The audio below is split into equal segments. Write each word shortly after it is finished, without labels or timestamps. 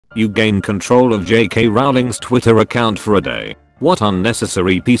You gain control of J.K. Rowling's Twitter account for a day. What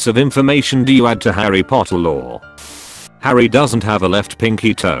unnecessary piece of information do you add to Harry Potter lore? Harry doesn't have a left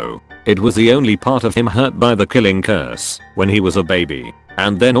pinky toe. It was the only part of him hurt by the killing curse when he was a baby.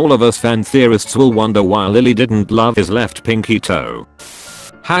 And then all of us fan theorists will wonder why Lily didn't love his left pinky toe.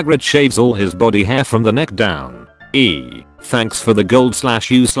 Hagrid shaves all his body hair from the neck down. Thanks for the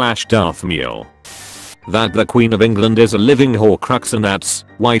gold/you/Darth Meal. That the Queen of England is a living Horcrux and that's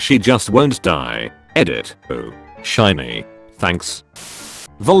why she just won't die. Edit. Oh. Shiny. Thanks.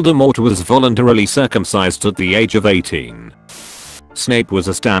 Voldemort was voluntarily circumcised at the age of 18. Snape was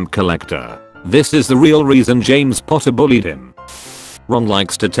a stamp collector. This is the real reason James Potter bullied him. Ron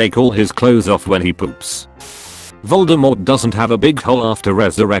likes to take all his clothes off when he poops. Voldemort doesn't have a big hole after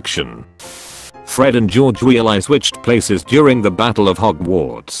resurrection. Fred and George Weasley switched places during the Battle of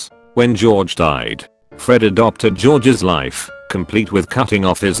Hogwarts. When George died, Fred adopted George's life, complete with cutting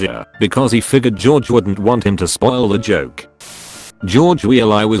off his ear, because he figured George wouldn't want him to spoil the joke. George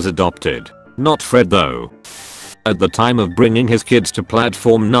Weasley was adopted, not Fred though. At the time of bringing his kids to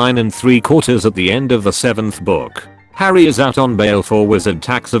platform 9 3/4 at the end of the 7th book, Harry is out on bail for wizard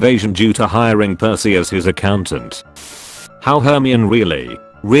tax evasion due to hiring Percy as his accountant. How Hermione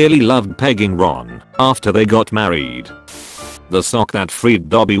really loved pegging Ron after they got married. The sock that freed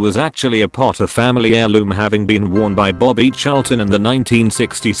Dobby was actually a Potter family heirloom, having been worn by Bobby Charlton in the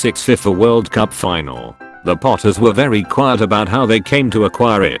 1966 FIFA World Cup final. The Potters were very quiet about how they came to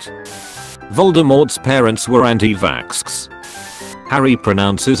acquire it. Voldemort's parents were anti-vaxxers. Harry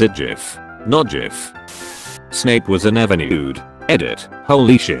pronounces it Jif, not Jif. Snape was an Evinrude. Edit.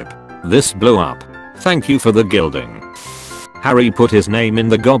 Holy ship. This blew up. Thank you for the gilding. Harry put his name in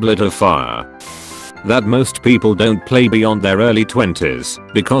the Goblet of Fire. That most people don't play beyond their early 20s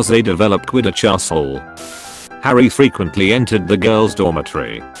because they develop Quidditch hustle. Harry frequently entered the girls'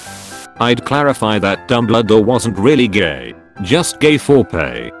 dormitory. I'd clarify that Dumbledore wasn't really gay, just gay for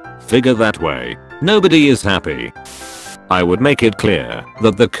pay. Figure that way. Nobody is happy. I would make it clear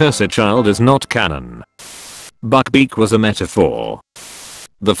that the Cursed Child is not canon. Buckbeak was a metaphor.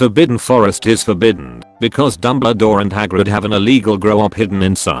 The Forbidden Forest is forbidden because Dumbledore and Hagrid have an illegal grow-up hidden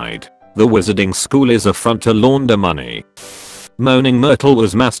inside. The wizarding school is a front to launder money. Moaning Myrtle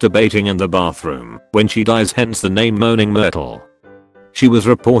was masturbating in the bathroom when she dies, hence the name Moaning Myrtle. She was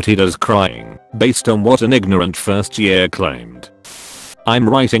reported as crying, based on what an ignorant first year claimed. I'm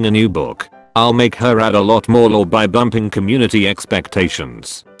writing a new book. I'll make her add a lot more lore by bumping community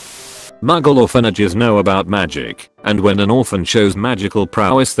expectations. Muggle orphanages know about magic, and when an orphan shows magical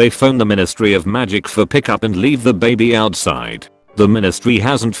prowess they phone the Ministry of Magic for pickup and leave the baby outside. The ministry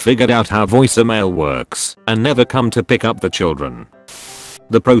hasn't figured out how voicemail works and never come to pick up the children.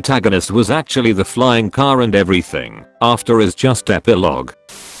 The protagonist was actually the flying car and everything after is just epilogue.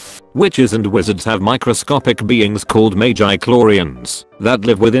 Witches and wizards have microscopic beings called magi-chlorians that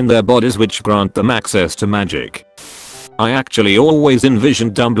live within their bodies, which grant them access to magic. I actually always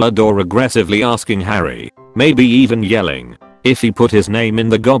envisioned Dumbledore aggressively asking Harry, maybe even yelling, if he put his name in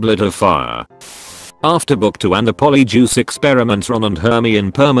the Goblet of Fire. After book 2 and the Polyjuice experiments, Ron and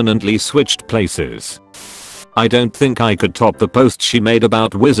Hermione permanently switched places. I don't think I could top the post she made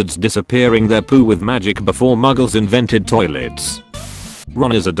about wizards disappearing their poo with magic before muggles invented toilets.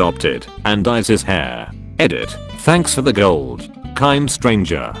 Ron is adopted and dyes his hair. Edit. Thanks for the gold, kind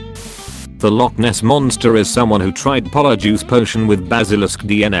stranger. The Loch Ness Monster is someone who tried Polyjuice potion with basilisk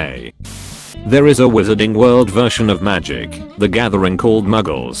DNA. There is a Wizarding World version of Magic, the Gathering, called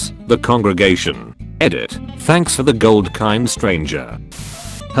Muggles, the Congregation. Edit. Thanks for the gold, kind stranger.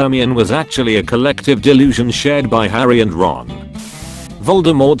 Hermione was actually a collective delusion shared by Harry and Ron.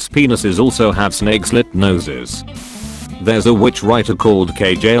 Voldemort's penises also have snake-slit noses. There's a witch writer called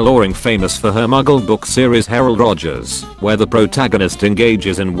K.J. Loring, famous for her Muggle book series Harold Rogers, where the protagonist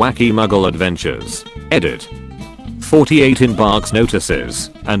engages in wacky Muggle adventures. Edit. 48 embarks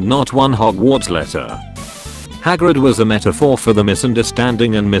notices, and not one Hogwarts letter. Hagrid was a metaphor for the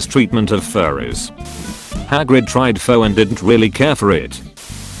misunderstanding and mistreatment of furries. Hagrid tried faux and didn't really care for it.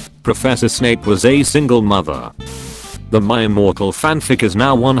 Professor Snape was a single mother. The My Immortal fanfic is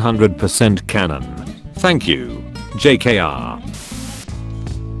now 100% canon. Thank you, JKR.